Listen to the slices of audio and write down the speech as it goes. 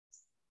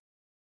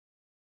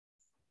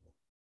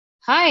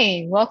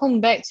Hi, welcome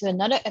back to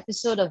another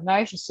episode of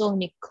Marriage is So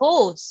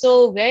Nicole.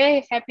 So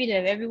very happy to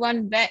have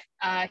everyone back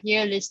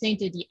here listening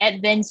to the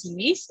Advent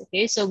series.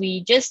 Okay, so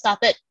we just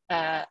started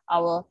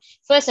our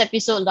first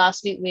episode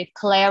last week with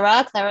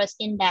Clara. Clara's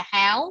in the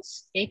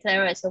house. Okay,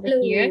 Clara is over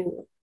here.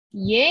 Hello.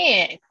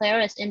 Yeah,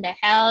 Clara is in the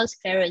house.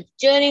 Clara is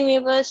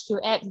journeying with us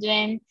through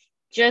Advent.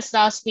 Just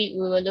last week,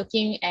 we were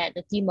looking at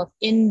the theme of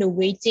in the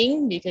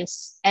waiting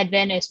because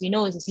Advent, as we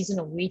know, is a season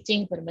of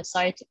waiting for the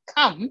Messiah to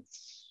come.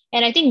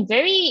 And I think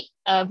very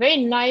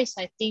nice,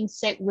 I think,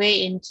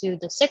 segue into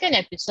the second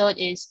episode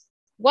is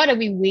what are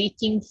we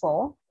waiting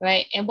for,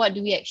 right? And what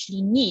do we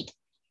actually need,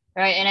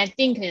 right? And I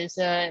think as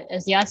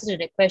the answer to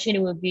that question,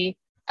 it would be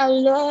our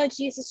Lord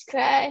Jesus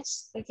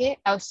Christ, okay,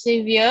 our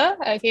Savior,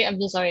 okay. I'm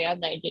so sorry, I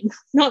did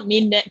not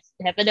mean that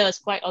to happen. That was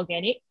quite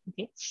organic,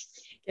 okay.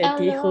 Get Our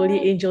the holy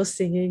Lord, angels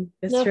singing.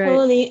 That's the right.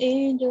 holy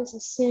angels are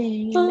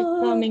singing, they're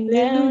coming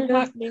down, Hallelujah.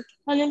 heartbeat,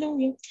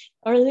 hallelujah,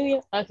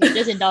 hallelujah. Okay,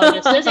 just indulge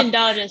us, just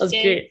indulge us, That's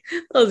okay. great.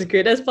 That was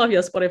great. That's part of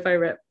your Spotify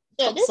rap.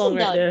 Yeah, Top this song is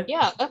right done. there.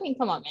 Yeah, I mean,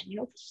 come on, man.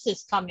 Christmas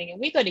is coming, and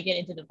we got to get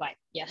into the vibe.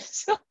 Yeah.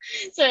 So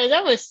as I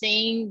was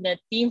saying, the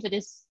theme for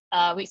this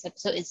week's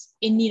episode is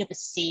in need of a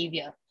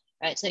savior,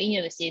 right? So in need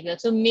of a savior.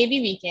 So maybe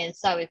we can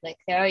start with like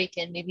Clara. You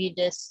can maybe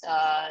just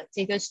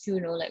take us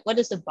through, like what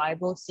does the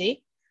Bible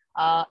say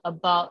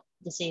about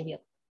the savior?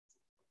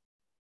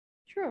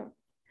 Sure.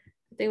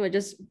 I think we're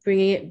just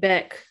bringing it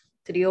back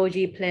to the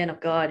OG plan of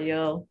God,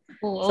 Oh,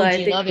 So I OG,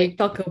 think love it. we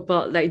talk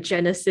about like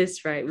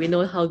Genesis, right? We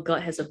know how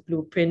God has a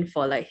blueprint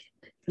for like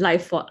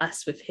life for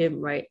us with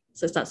Him, right?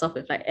 So it starts off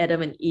with like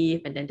Adam and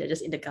Eve, and then they're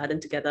just in the garden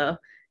together,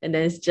 and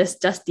then it's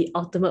just the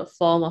ultimate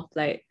form of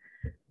like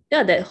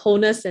that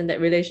wholeness and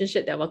that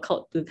relationship that we're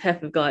called to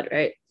have with God,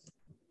 right?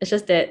 It's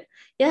just that,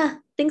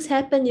 things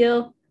happen,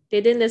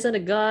 They didn't listen to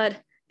God.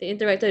 They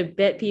interacted with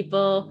bad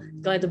people,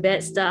 got into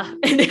bad stuff,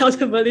 and then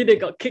ultimately they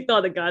got kicked out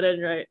of the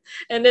garden, right?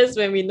 And that's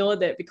when we know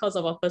that because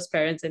of our first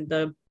parents and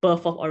the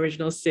birth of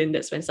original sin,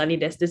 that's when suddenly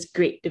there's this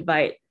great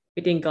divide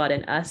between God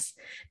and us.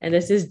 And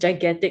there's this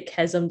gigantic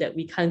chasm that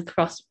we can't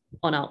cross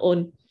on our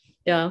own.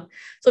 Yeah.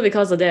 So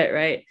because of that,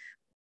 right,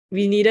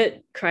 we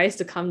needed Christ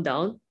to come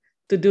down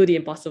to do the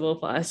impossible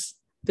for us,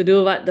 to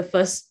do what the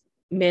first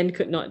man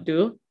could not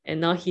do.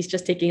 And now he's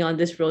just taking on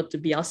this road to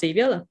be our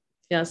savior.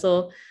 Yeah,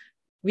 so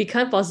we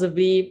can't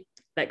possibly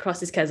like cross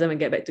this chasm and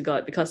get back to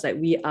God because like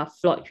we are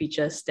flawed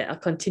creatures that are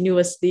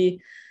continuously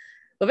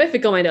we're very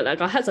fickle-minded. Like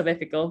our hearts are very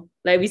fickle.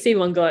 Like we say we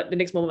want God, the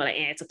next moment we're like,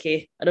 it's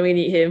okay. I don't really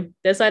need him.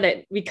 That's why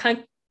that we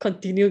can't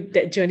continue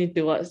that journey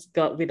towards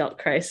God without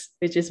Christ,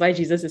 which is why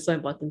Jesus is so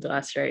important to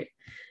us, right?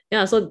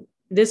 Yeah. So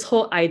this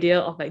whole idea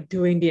of like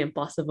doing the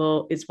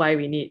impossible is why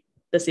we need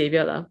the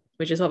savior,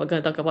 which is what we're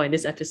going to talk about in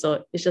this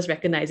episode. It's just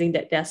recognizing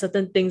that there are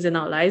certain things in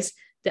our lives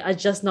that are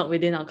just not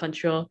within our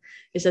control.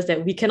 It's just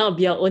that we cannot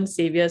be our own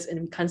saviors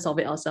and we can't solve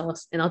it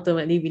ourselves. And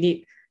ultimately, we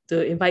need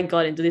to invite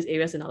God into these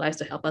areas in our lives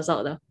to help us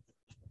out.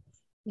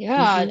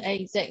 Yeah,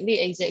 Mm-hmm.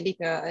 exactly,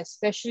 Kara.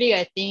 Especially,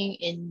 I think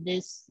in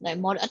this like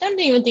modern, I don't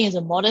even think it's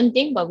a modern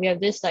thing, but we have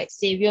this like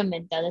savior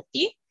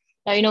mentality.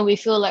 Like we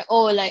feel like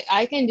like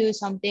I can do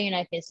something and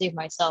I can save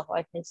myself, or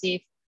I can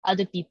save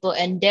other people,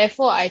 and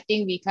therefore I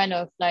think we kind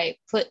of like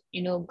put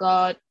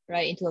God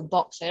right into a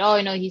box, right?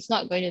 Oh, he's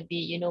not going to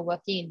be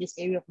working in this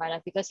area of my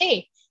life because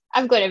hey,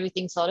 I've got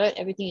everything sorted,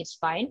 everything is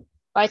fine.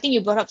 But I think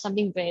you brought up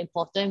something very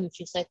important, which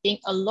is I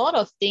think a lot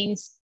of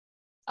things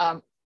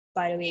um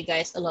by the way,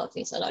 guys, a lot of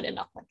things are not in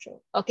our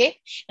control. Okay,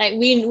 like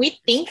we It's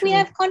think we true.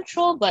 have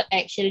control, but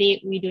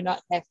actually we do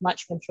not have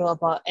much control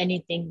about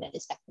anything that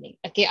is happening.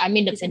 Okay, I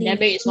mean the It's an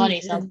pandemic is one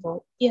illusion.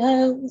 example.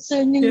 Yeah, it's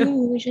an Yeah.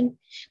 illusion.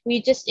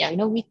 We just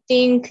we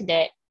think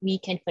that we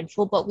can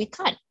control, but we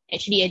can't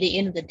actually at the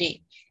end of the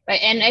day. Right.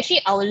 And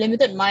actually our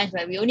limited minds,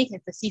 right, we only can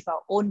perceive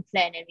our own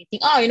plan and we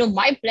think, oh,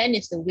 my plan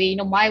is the way,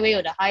 my way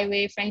or the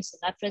highway. Frank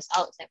Sinatra's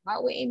out. It's like my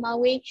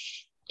way.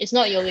 It's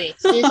not your way.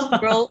 Sis,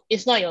 bro,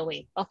 it's not your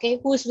way. Okay?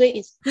 Whose way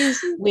is his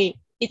way?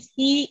 It's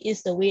he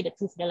is the way, the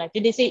truth, and the life.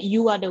 Did they say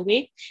you are the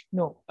way?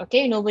 No.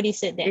 Okay, nobody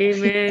said that.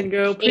 Amen,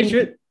 girl. Preach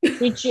Amen.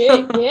 it.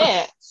 Richard,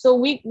 yeah. So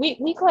we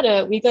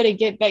gotta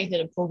get back to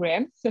the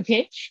program,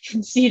 okay,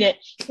 and see that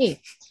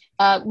hey,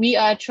 we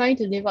are trying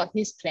to live out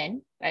his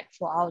plan, right,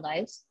 for our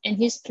lives, and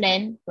his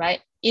plan, right,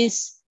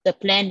 is the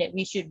plan that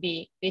we should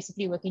be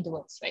basically working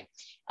towards, right?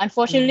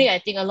 Unfortunately, Mm. I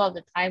think a lot of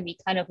the time we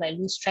kind of like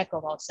lose track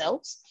of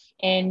ourselves,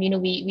 and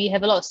we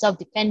have a lot of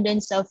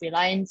self-dependence,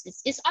 self-reliance.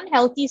 It's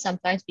unhealthy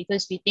sometimes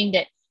because we think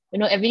that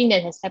everything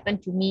that has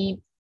happened to me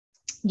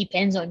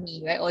depends on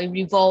me, right? Or it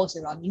revolves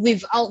around me.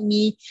 Without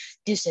me,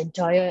 this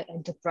entire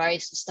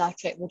enterprise, Star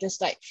Trek, will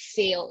just like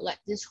fail. Like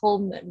this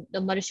whole the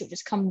mothership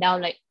just come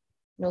down. Like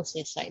no,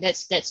 sis, like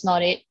that's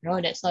not it. No,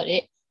 that's not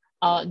it.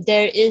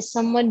 There is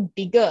someone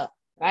bigger,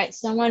 right?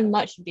 Someone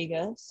much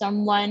bigger.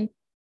 Someone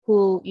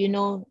who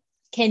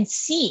can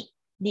see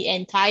the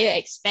entire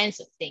expanse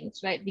of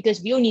things, right?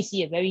 Because we only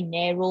see a very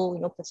narrow,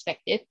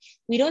 perspective.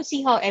 We don't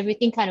see how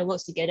everything kind of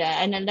works together.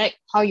 And I like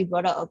how you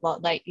brought up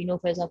about, like,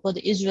 for example,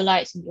 the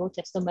Israelites in the Old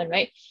Testament,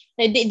 right?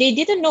 Like they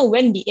didn't know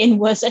when the end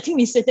was. I think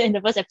we said that in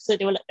the first episode.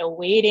 They were like, they're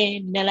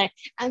waiting. And they're like,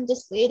 I'm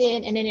just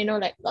waiting. And then,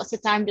 like lots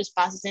of time just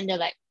passes and they're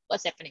like,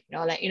 what's happening?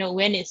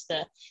 When is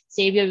the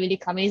Savior really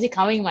coming? Is it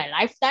coming in my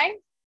lifetime?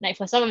 Like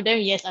for some of them,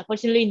 yes.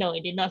 Unfortunately, no,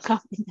 it did not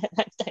come in that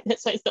lifetime.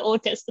 That's why it's the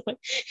Old Testament.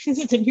 This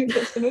is the New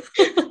Testament.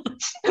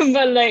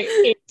 But like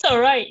it's all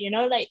right,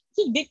 like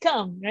he did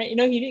come, right?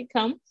 He did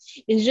come.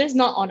 It's just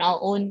not on our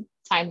own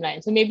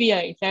timeline. So maybe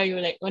if you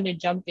like want to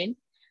jump in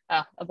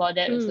about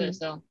that also.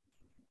 So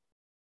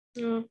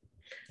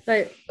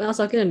like when I was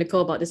talking to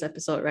Nicole about this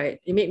episode, right,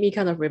 it made me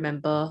kind of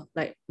remember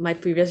like my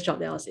previous job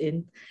that I was in.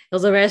 It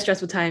was a very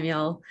stressful time,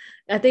 y'all.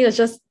 I think it's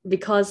just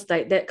because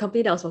like that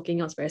company that I was working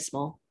in was very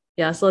small.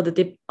 Yeah, so I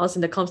was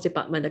in the comms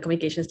department, the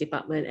communications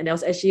department, and there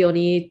was actually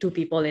only 2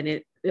 people in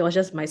it. It was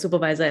just my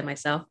supervisor and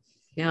myself.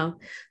 Yeah,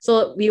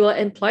 so we were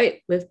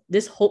employed with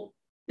this hope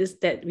is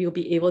that we'll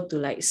be able to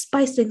like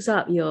spice things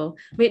up,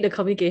 make the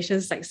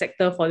communications like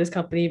sector for this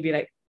company be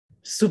like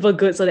super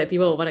good so that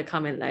people will want to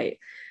come and like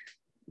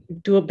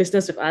do a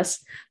business with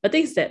us. But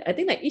things that I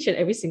think like each and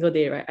every single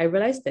day, right, I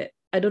realized that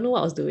I don't know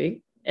what I was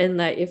doing. And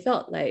like it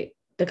felt like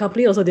the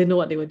company also didn't know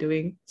what they were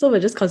doing. So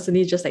we're just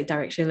constantly just like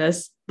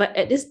directionless. But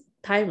at this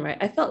time, right,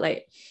 I felt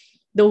like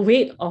the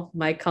weight of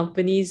my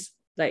company's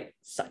like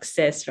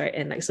success, right,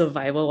 and like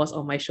survival was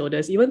on my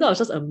shoulders, even though I was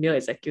just a mere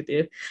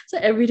executive. So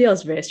every day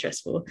was very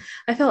stressful.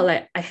 I felt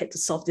like I had to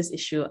solve this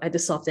issue, I had to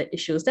solve that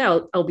issue. So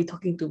then I'll be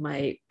talking to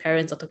my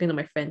parents or talking to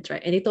my friends,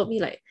 right, and they told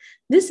me like,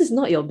 this is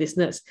not your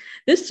business.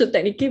 This should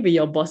technically be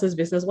your boss's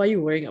business. Why are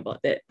you worrying about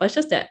that? But it's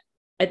just that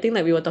I think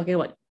like we were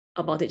talking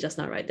about it just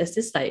now, right? There's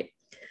this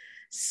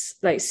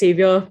like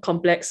savior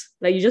complex.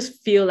 Like you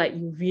just feel like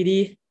you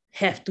really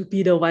have to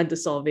be the one to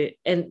solve it,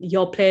 and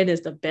your plan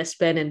is the best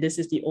plan, and this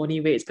is the only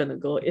way it's gonna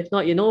go. If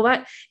not, you know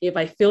what, if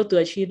I fail to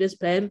achieve this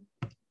plan,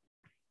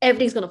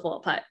 everything's gonna fall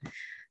apart.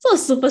 So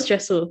it's super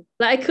stressful.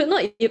 Like I could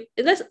not,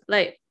 let's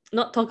like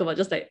not talk about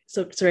just like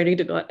surrendering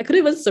to God. I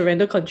couldn't even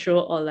surrender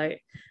control or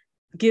like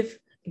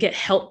get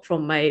help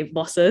from my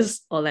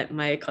bosses or like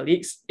my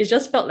colleagues. It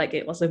just felt like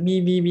it was a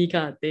me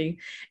kind of thing,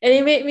 and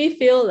it made me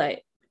feel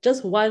like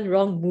just one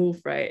wrong move,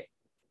 right,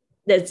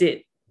 that's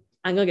it,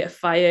 I'm gonna get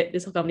fired,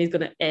 this whole company is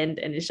gonna end,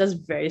 and it's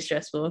just very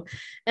stressful.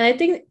 And I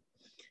think,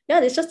 yeah,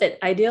 it's just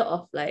that idea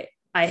of like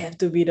I have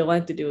to be the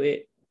one to do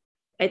it.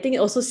 I think it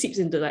also seeps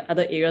into like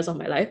other areas of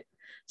my life.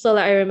 So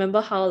like I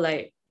remember how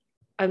like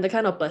I'm the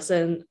kind of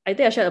person, I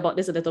think I shared about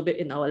this a little bit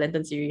in our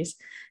Lenten series.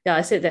 Yeah,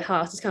 I said that how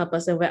I was this kind of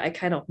person where I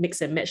kind of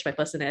mix and match my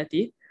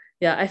personality.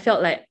 Yeah, I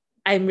felt like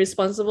I'm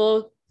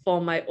responsible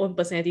for my own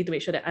personality to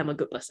make sure that I'm a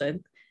good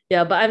person.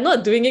 Yeah, but I'm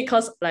not doing it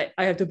because like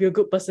I have to be a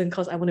good person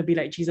because I want to be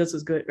like Jesus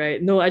who's good,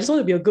 right? No, I just want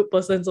to be a good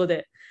person so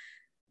that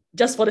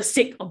just for the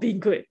sake of being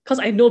good, because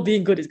I know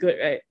being good is good,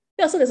 right?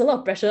 Yeah, so there's a lot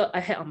of pressure I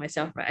had on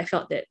myself, right? I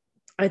felt that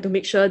I had to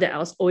make sure that I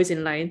was always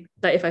in line.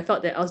 Like if I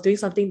felt that I was doing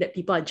something that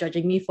people are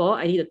judging me for,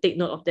 I need to take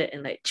note of that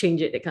and like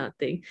change it, that kind of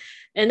thing.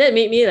 And that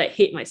made me like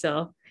hate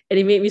myself. And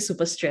it made me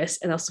super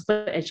stressed and I was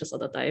super anxious all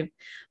the time.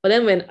 But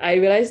then when I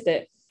realized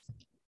that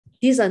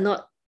these are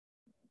not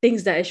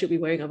things that I should be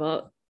worrying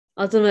about,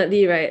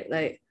 ultimately, right,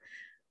 like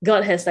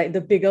God has like the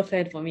bigger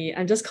plan for me.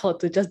 I'm just called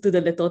to just do the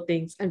little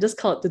things. I'm just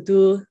called to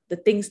do the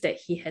things that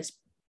He has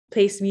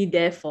placed me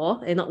there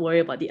for and not worry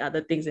about the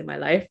other things in my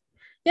life.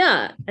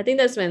 Yeah, I think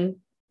that's when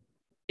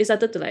it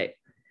started to like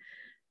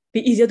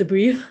be easier to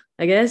breathe,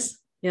 I guess.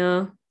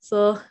 Yeah.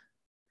 So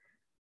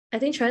I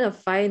think trying to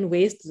find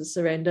ways to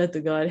surrender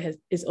to God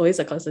is always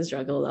a constant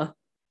struggle.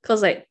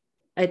 Because like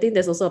I think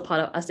there's also a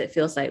part of us that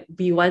feels like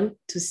we want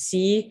to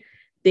see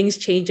things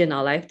change in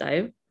our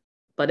lifetime.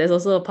 But there's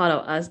also a part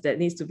of us that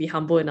needs to be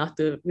humble enough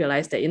to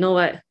realize that, you know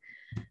what,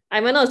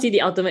 I might not see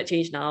the ultimate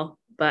change now,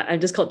 but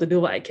I'm just called to do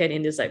what I can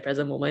in this like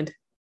present moment.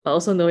 But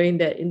also knowing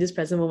that in this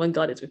present moment,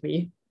 God is with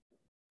me.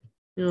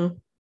 You know?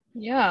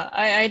 yeah,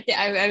 I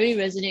really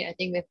resonate, I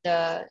think, with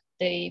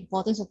the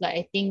importance of like,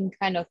 I think,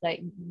 kind of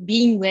like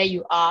being where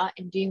you are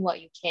and doing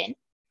what you can,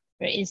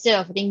 right? Instead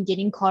of, I think,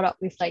 getting caught up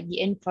with like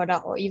the end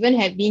product or even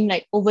have been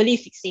like overly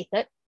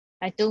fixated,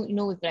 I don't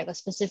know, with like a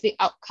specific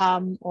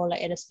outcome or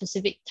like at a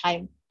specific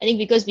time. I think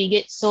because we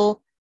get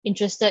so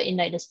interested in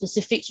like the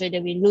specifics, right,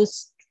 that we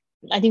lose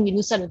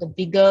sight of the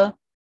bigger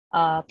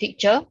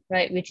picture,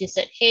 right? Which is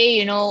that,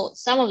 hey,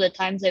 some of the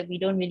times that we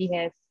don't really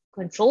have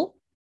control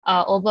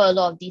over a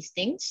lot of these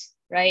things,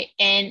 right?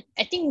 And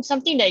I think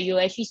something that you're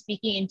actually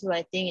speaking into,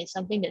 I think, is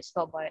something that's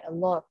felt by a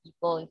lot of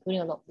people,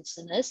 including a lot of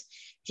listeners,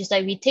 which is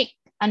like we take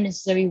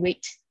unnecessary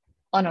weight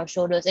on our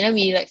shoulders, and then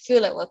we like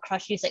feel like we're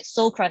crushing. It's like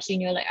so crushing.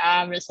 You're like,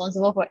 I'm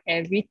responsible for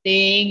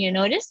everything,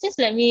 just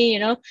let me,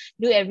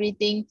 do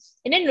everything.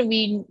 And then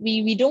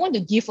we don't want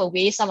to give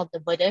away some of the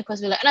burden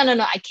because we're like, no,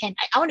 I can't.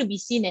 I want to be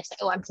seen as like,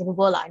 oh, I'm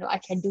capable,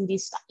 I can do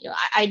this stuff.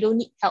 I don't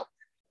need help.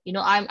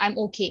 I'm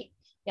okay.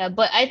 Yeah,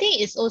 but I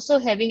think it's also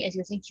having, as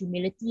you're saying,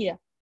 humility. Yeah.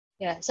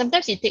 Yeah,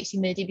 sometimes it takes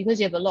humility because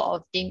you have a lot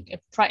of thing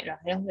pride,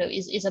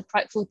 it's a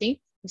prideful thing.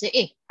 You say,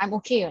 hey, I'm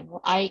okay,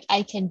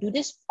 I can do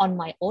this on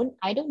my own.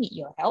 I don't need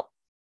your help.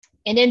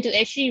 And then to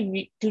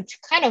actually to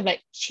kind of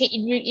like change,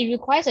 it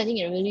requires, I think,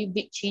 a really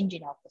big change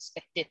in our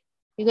perspective,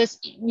 because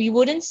we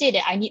wouldn't say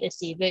that I need a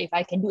savior if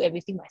I can do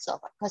everything myself,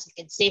 because I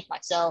can save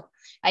myself,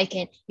 I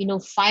can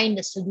find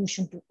the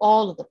solution to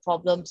all of the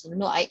problems,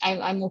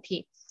 I'm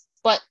okay.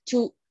 But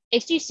to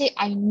actually say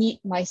I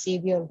need my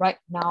savior right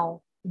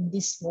now in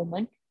this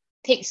moment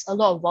takes a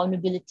lot of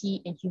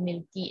vulnerability and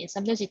humility, and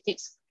sometimes it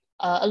takes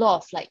a lot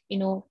of like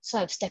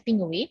sort of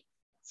stepping away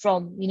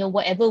from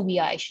whatever we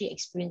are actually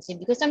experiencing,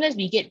 because sometimes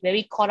we get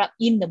very caught up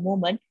in the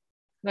moment,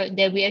 right,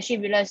 that we actually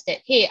realize that,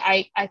 hey,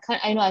 I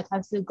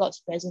can't feel God's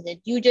presence.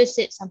 And you just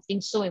said something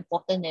so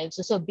important, that it's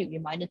also a big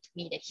reminder to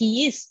me that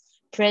he is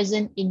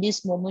present in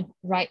this moment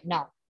right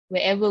now,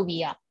 wherever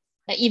we are.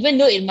 Like, even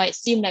though it might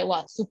seem like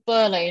what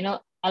super, like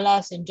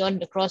Allah St. John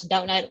the Cross,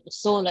 Dark Night of the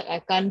Soul, like I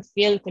can't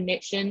feel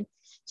connection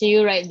to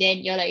you right then,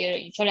 you're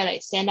trying to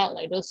like send out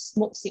like those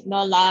smoke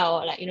signal lah,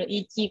 or like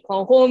ET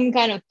call home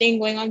kind of thing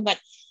going on, but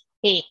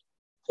hey,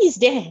 he's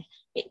there.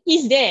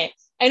 He's there.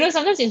 I know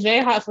sometimes it's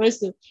very hard for us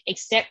to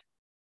accept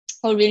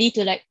or really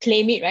to like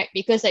claim it, right?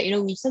 Because like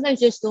we sometimes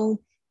just don't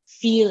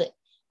feel it,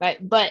 right?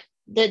 But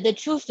the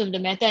truth of the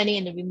matter, I think,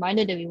 and the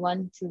reminder that we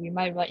want to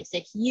remind everyone is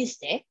that he is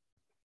there,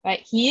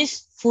 right? He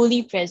is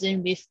fully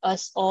present with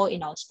us all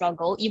in our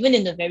struggle, even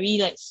in the very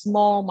like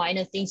small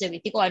minor things that we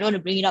think, oh, I don't want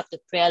to bring it up to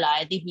prayer,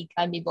 I think he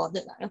can't be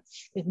bothered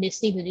with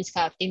listening to this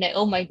kind of thing, like,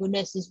 oh my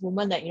goodness, this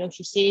woman, like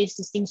she says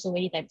this thing so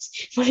many times.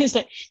 But it's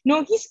like,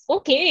 no, he's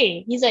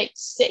okay. He's like,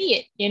 say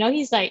it,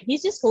 he's like,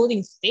 he's just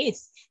holding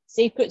space,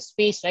 sacred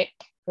space, right,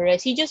 for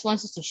us. He just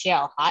wants us to share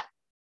our heart,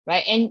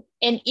 right? And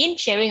in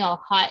sharing our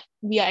heart,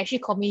 we are actually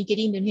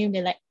communicating to him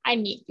that, like, I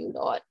need you,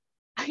 Lord.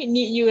 I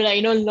need you,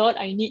 like, Lord,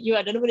 I need you.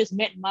 I don't know whether it's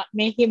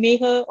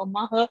Meher or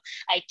Maher.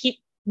 I keep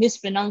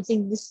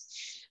mispronouncing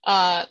this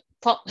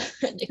pop,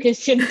 the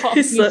Christian pop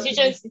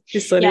musicians.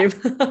 His surname.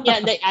 Yeah,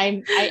 like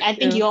I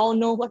think you all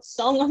know what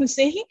song I'm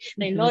saying.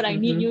 Like, Lord, I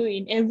need you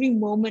in every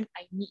moment.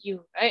 I need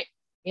you, right?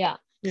 Yeah.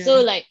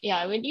 So like,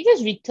 yeah, when you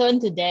just return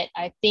to that,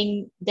 I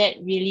think that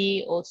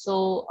really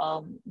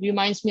also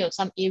reminds me of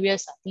some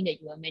areas, I think,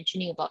 that you were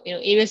mentioning about,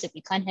 areas that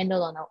we can't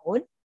handle on our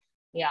own.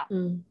 Yeah.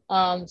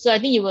 So I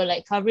think you were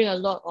like covering a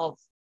lot of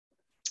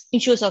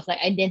issues of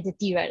like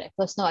identity, right? Like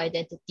personal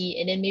identity.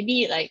 And then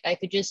maybe like I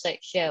could just like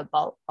share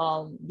about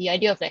the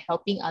idea of like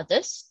helping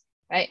others,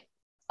 right?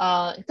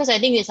 Because I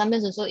think it's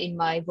sometimes also in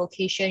my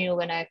vocation,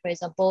 when I, for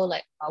example,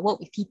 like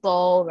work with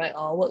people, right,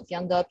 or work with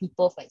younger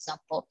people, for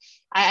example,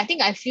 I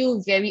think I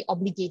feel very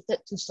obligated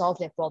to solve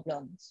their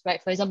problems,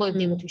 right? For example, if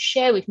they were to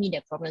share with me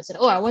their problems, and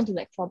I want to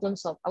like problem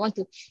solve, I want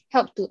to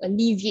help to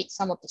alleviate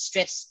some of the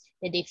stress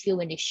that they feel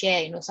when they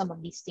share, some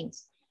of these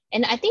things.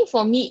 And I think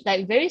for me,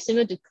 like very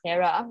similar to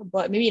Clara,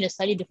 but maybe in a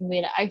slightly different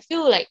way, like I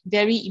feel like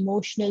very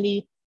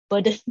emotionally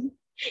burdened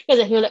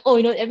because I feel like,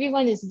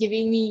 everyone is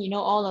giving me,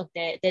 all of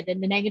that, the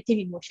negative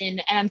emotion,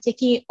 and I'm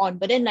taking it on.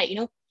 But then, like,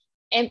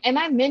 am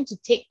I meant to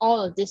take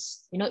all of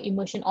this,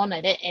 emotion on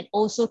like that, and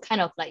also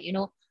kind of like,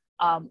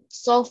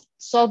 solve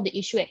the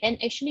issue at hand?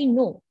 Actually,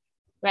 no,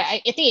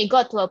 right? I think it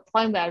got to a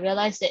point where I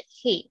realized that,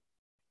 hey,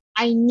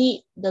 I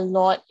need the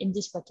Lord in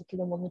this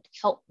particular moment to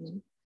help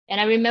me. And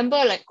I remember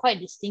like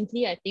quite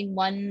distinctly, I think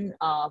one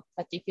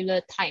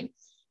particular time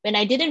when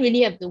I didn't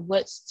really have the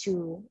words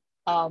to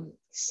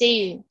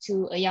say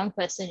to a young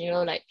person,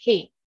 like,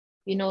 hey,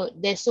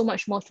 there's so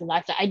much more to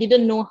life. Like, I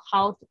didn't know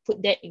how to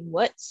put that in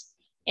words.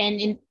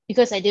 And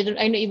because I know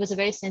it was a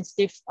very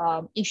sensitive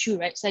issue,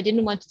 right? So I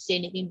didn't want to say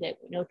anything that,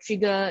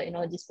 trigger,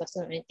 this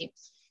person or anything.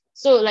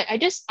 So like I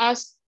just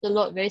asked the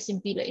Lord very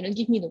simply, like,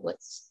 give me the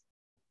words.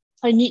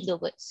 I need the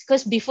words,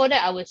 because before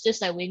that I was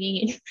just like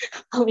winging it.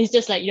 I was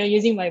just like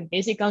using my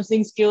basic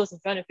counseling skills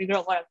and trying to figure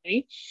out what I'm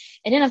doing.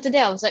 And then after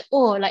that I was like,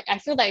 oh, like I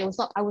feel like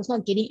I was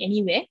not getting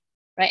anywhere,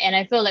 right? And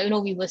I felt like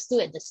we were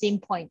still at the same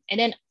point. And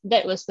then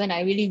that was when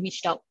I really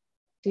reached out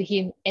to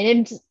him.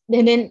 And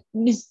then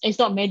this, it's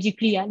not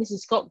magically, this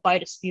is called by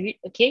the Spirit,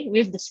 okay?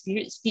 With the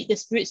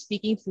Spirit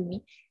speaking through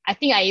me. I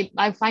think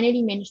I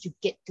finally managed to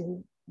get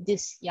to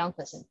this young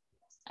person.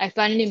 I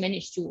finally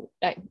managed to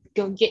like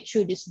get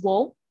through this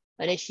wall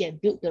that she had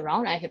built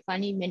around. I have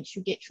finally managed to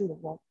get through the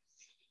wall.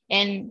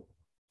 And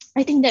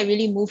I think that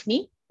really moved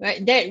me,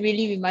 right? That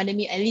really reminded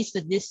me, at least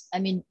with this, I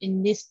mean,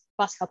 in this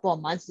past couple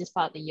of months, this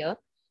part of the year,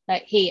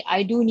 like, hey,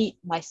 I do need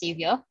my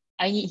savior.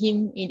 I need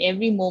him in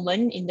every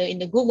moment, in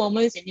the good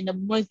moments and in the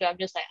moments where I'm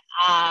just like,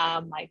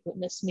 my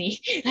goodness me,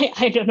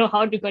 I don't know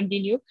how to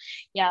continue.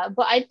 Yeah,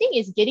 but I think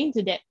it's getting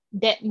to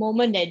that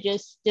moment that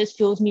just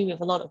fills me with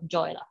a lot of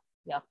joy.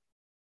 Yeah.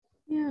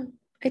 Yeah.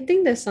 I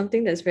think there's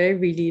something that's very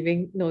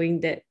relieving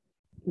knowing that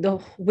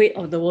the weight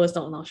of the world is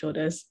not on our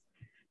shoulders.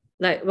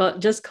 Like, well,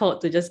 just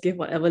called to just give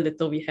whatever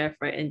little we have,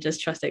 right? And just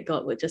trust that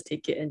God would just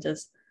take it and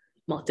just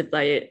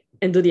multiply it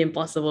and do the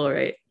impossible,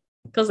 right?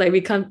 Because like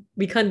we can't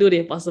do the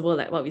impossible,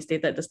 like what we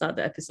stated at the start of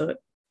the episode.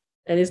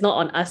 And it's not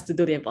on us to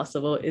do the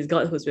impossible, it's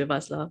God who's with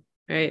us,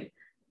 right?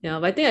 Yeah,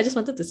 but I think I just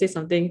wanted to say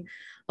something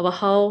about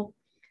how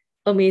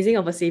amazing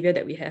of a savior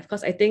that we have,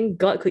 because I think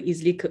God could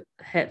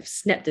have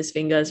snapped his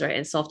fingers, right,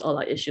 and solved all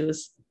our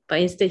issues, but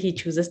instead he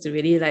chooses to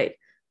really like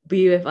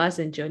be with us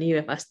and journey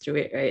with us through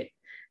it, right?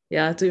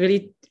 Yeah, to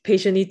really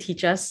patiently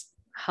teach us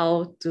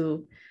how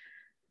to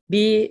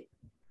be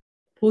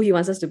who he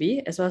wants us to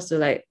be, as well as to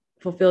like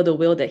fulfill the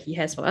will that he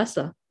has for us.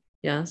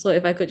 Yeah. So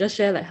if I could just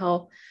share like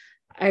how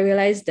I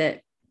realized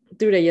that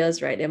through the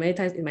years, right, there are many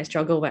times in my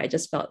struggle where I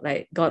just felt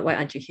like, God, why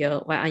aren't you here?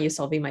 Why aren't you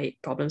solving my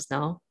problems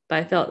now? But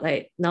I felt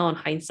like now on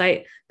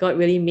hindsight, God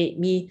really made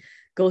me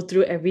go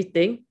through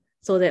everything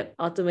so that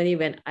ultimately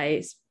when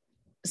I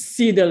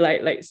see the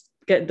light, like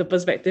get the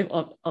perspective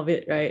of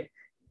it, right,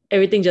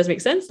 everything just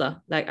makes sense.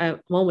 Like I'm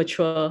more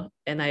mature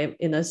and I'm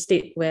in a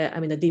state where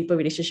I'm in a deeper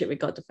relationship with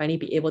God to finally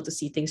be able to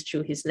see things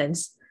through his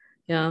lens.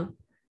 Yeah.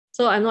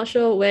 So I'm not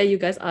sure where you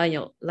guys are in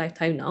your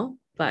lifetime now,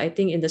 but I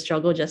think in the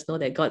struggle, just know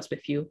that God's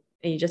with you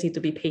and you just need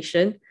to be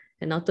patient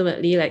and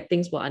ultimately like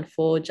things will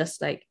unfold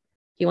just like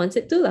he wants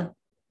it to.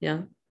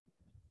 Yeah.